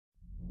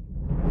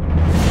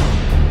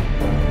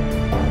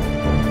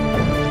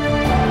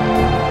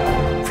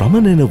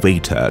From an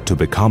innovator to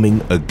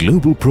becoming a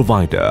global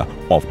provider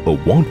of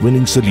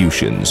award-winning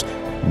solutions,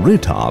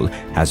 Rittal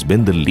has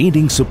been the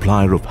leading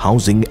supplier of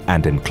housing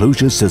and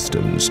enclosure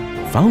systems.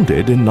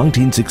 Founded in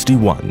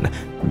 1961,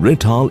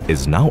 Rittal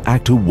is now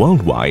active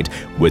worldwide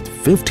with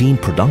 15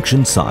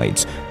 production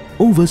sites,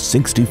 over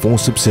 64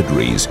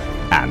 subsidiaries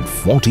and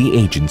 40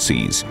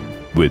 agencies.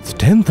 With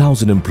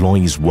 10,000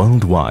 employees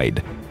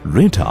worldwide,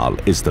 Rittal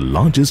is the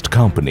largest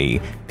company,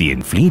 the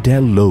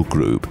Rittal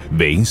Group,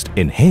 based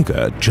in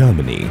Hege,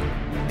 Germany.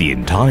 The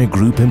entire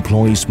group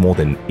employs more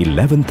than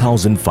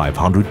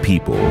 11,500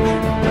 people.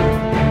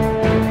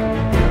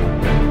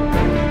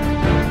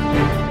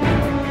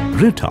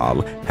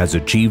 Rittal has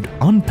achieved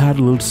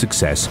unparalleled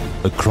success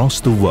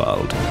across the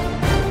world.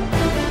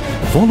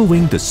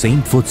 Following the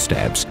same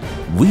footsteps,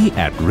 we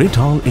at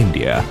Rittal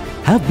India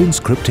have been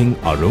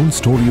scripting our own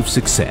story of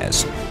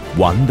success,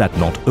 one that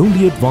not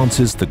only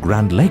advances the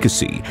grand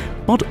legacy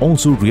but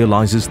also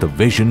realizes the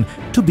vision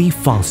to be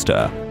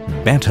faster,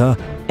 better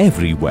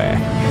everywhere.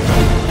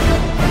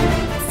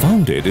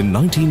 Founded in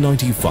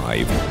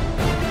 1995,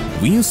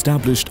 we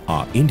established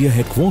our India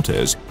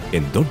headquarters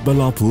in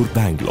Doddaballapur,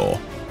 Bangalore.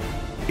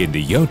 In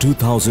the year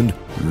 2000,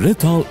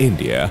 Rittal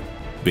India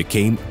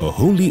became a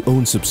wholly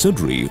owned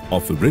subsidiary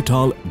of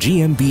Rittal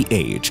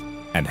GmbH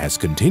and has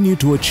continued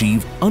to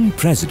achieve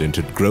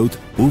unprecedented growth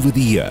over the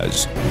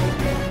years.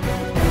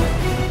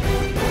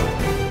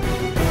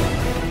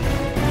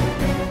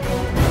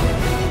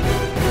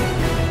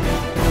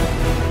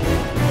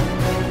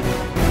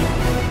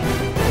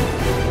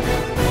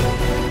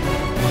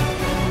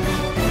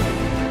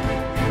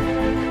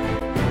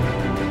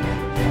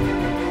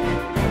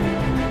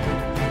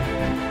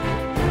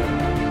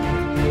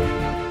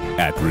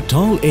 At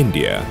Rittal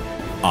India,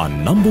 our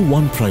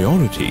 #1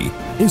 priority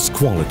is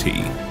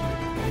quality.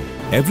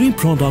 Every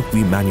product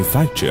we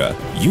manufacture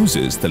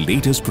uses the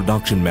latest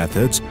production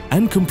methods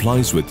and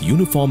complies with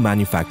uniform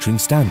manufacturing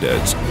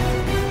standards.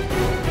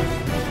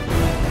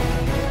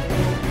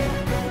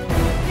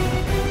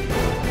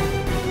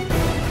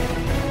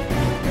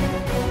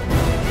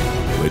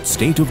 With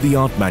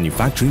state-of-the-art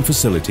manufacturing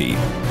facility,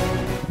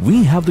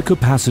 we have the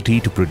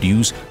capacity to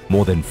produce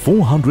more than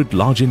 400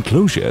 large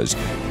enclosures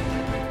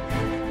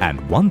and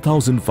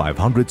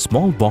 1,500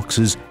 small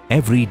boxes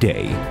every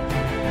day.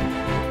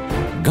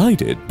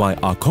 Guided by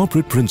our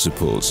corporate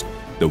principles,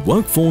 the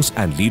workforce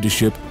and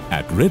leadership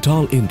at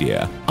Rittal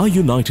India are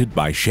united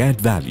by shared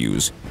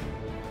values.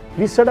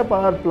 We set up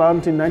our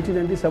plant in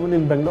 1997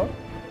 in Bangalore,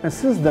 and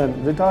since then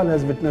Rittal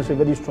has witnessed a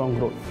very strong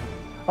growth.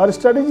 Our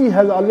strategy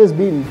has always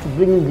been to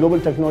bring in global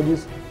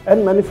technologies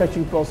and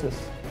manufacturing process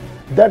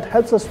that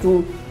helps us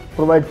to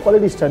provide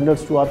quality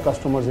standards to our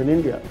customers in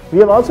India. We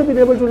have also been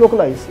able to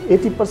localize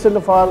 80%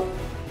 of our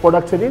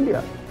products in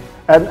India.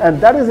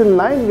 And that is in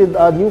line with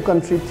our new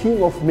country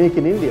theme of Make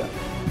in India.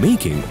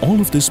 Making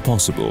all of this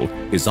possible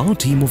is our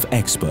team of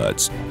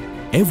experts.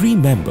 Every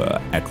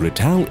member at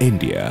Rittal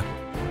India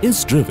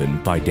is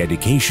driven by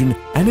dedication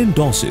and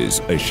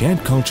endorses a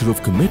shared culture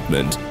of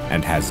commitment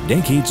and has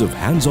decades of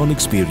hands-on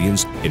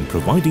experience in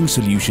providing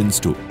solutions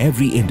to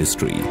every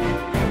industry.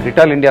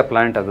 Rittal India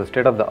plant has a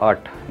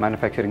state-of-the-art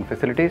manufacturing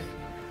facilities.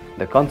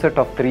 The concept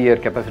of 3-year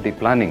capacity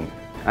planning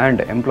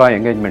and employee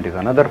engagement is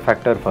another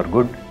factor for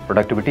good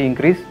productivity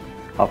increase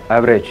of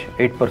average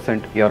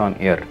 8%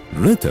 year-on-year.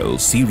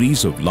 Rittal's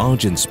series of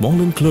large and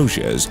small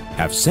enclosures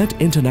have set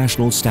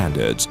international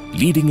standards,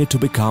 leading it to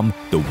become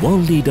the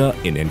world leader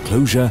in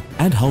enclosure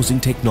and housing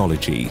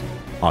technology.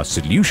 Our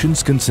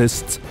solutions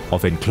consists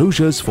of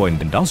enclosures for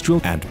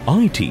industrial and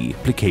IT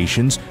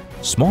applications,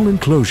 small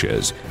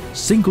enclosures,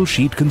 single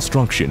sheet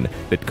construction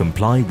that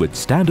comply with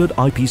standard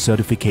IP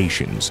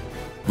certifications.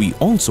 We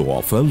also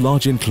offer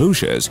large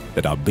enclosures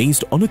that are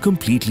based on a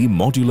completely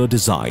modular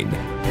design.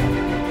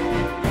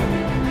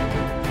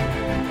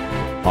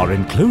 Our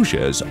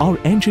enclosures are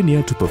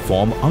engineered to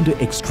perform under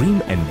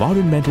extreme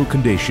environmental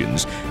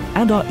conditions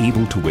and are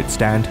able to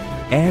withstand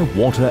air,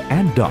 water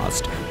and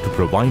dust to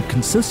provide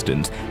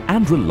consistent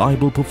and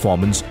reliable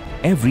performance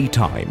every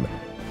time.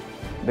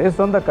 Based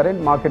on the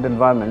current market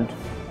environment,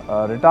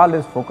 Rittal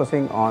is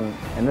focusing on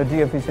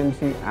energy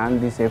efficiency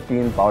and the safety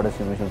in power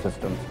distribution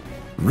systems.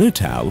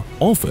 Rittal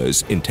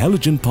offers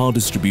intelligent power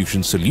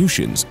distribution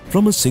solutions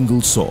from a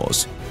single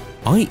source.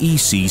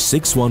 IEC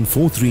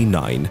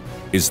 61439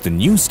 is the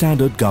new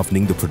standard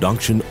governing the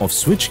production of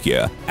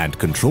switchgear and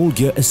control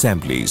gear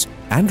assemblies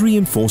and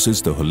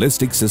reinforces the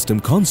holistic system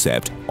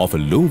concept of a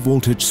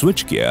low-voltage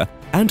switchgear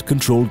and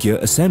control gear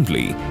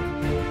assembly.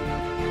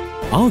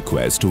 Our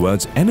quest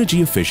towards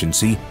energy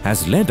efficiency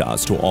has led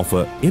us to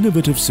offer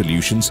innovative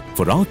solutions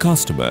for our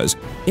customers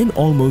in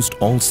almost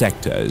all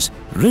sectors.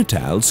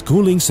 Rittal's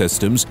cooling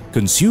systems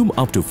consume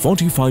up to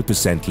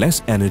 45%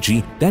 less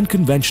energy than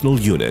conventional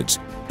units,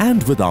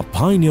 and with our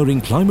pioneering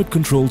climate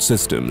control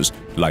systems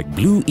like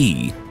Blue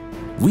E,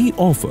 we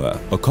offer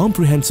a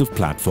comprehensive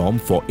platform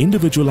for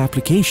individual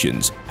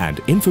applications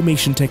and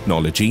information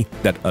technology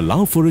that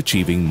allow for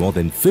achieving more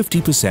than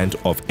 50%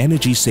 of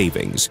energy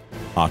savings.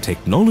 Our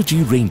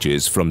technology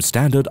ranges from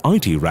standard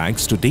IT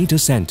racks to data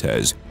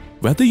centers.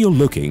 Whether you're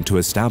looking to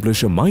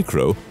establish a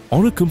micro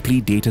or a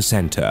complete data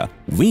center,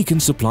 we can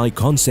supply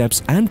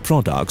concepts and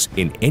products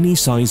in any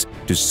size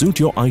to suit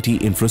your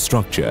IT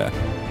infrastructure.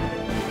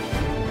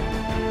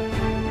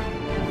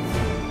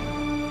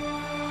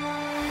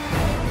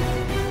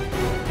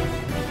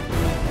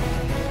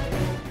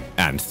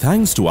 And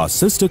thanks to our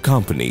sister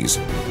companies,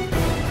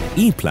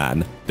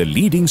 ePlan, the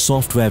leading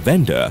software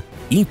vendor,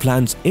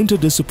 ePlan's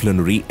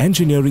interdisciplinary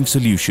engineering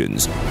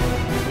solutions,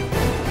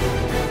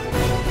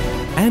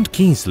 and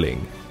Kiesling,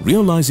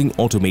 realizing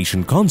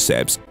automation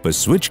concepts for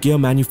switchgear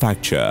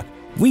manufacture,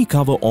 we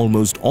cover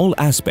almost all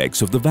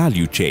aspects of the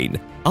value chain,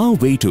 our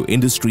way to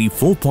Industry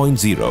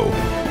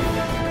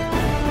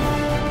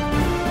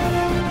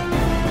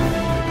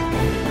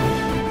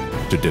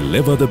 4.0. To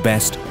deliver the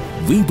best,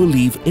 we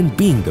believe in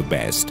being the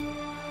best.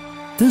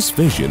 This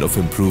vision of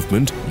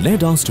improvement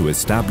led us to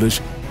establish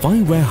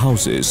 5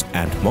 warehouses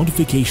and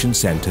modification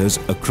centers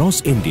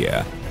across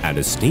India and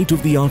a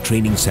state-of-the-art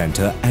training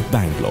center at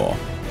Bangalore.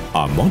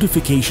 Our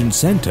modification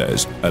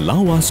centers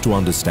allow us to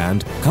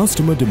understand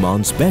customer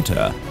demands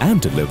better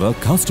and deliver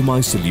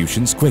customized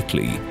solutions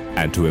quickly.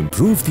 And to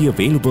improve the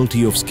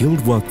availability of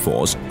skilled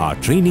workforce, our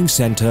training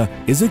center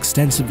is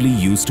extensively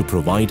used to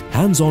provide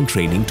hands-on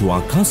training to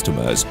our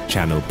customers,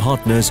 channel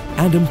partners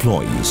and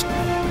employees.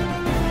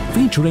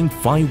 Featuring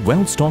 5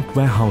 well-stocked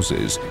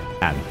warehouses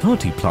and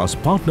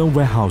 30+ partner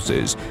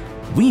warehouses,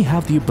 we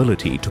have the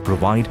ability to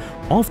provide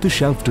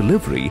off-the-shelf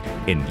delivery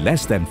in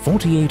less than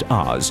 48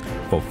 hours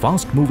for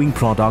fast-moving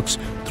products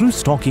through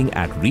stocking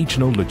at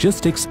regional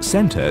logistics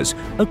centers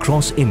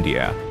across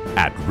India.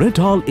 At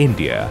Rittal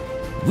India,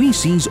 we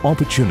seize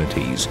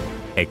opportunities,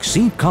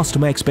 exceed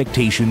customer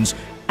expectations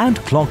and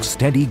clock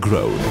steady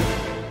growth.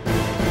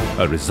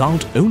 A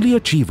result only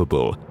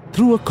achievable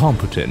through a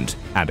competent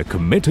and a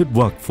committed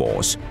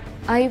workforce.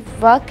 I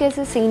work as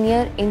a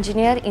senior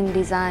engineer in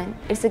design.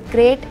 It's a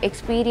great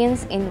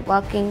experience in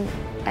working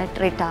at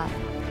Rittal.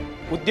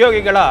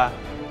 ಉದ್ಯೋಗಿಗಳ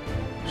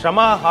ಶ್ರಮ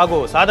ಹಾಗೂ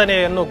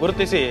ಸಾಧನೆಯನ್ನು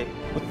ಗುರುತಿಸಿ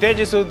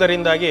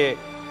ಉತ್ತೇಜಿಸುವುದರಿಂದಾಗಿ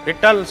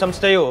ರಿಟ್ಟಲ್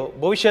ಸಂಸ್ಥೆಯು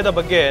ಭವಿಷ್ಯದ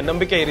ಬಗ್ಗೆ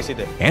ನಂಬಿಕೆ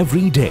ಇರಿಸಿದೆ.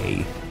 Every day,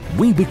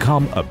 we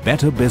become a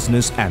better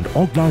business and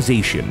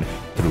organization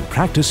through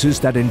practices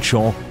that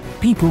ensure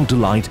people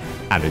delight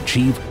and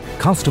achieve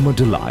customer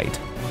delight.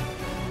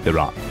 There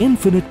are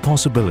infinite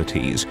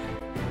possibilities,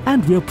 and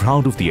we are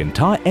proud of the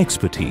entire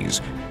expertise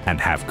and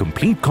have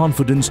complete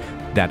confidence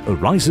that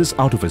arises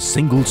out of a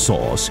single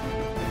source.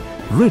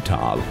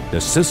 Rittal,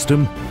 the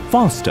system,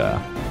 faster,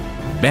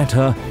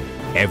 better,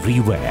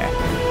 everywhere.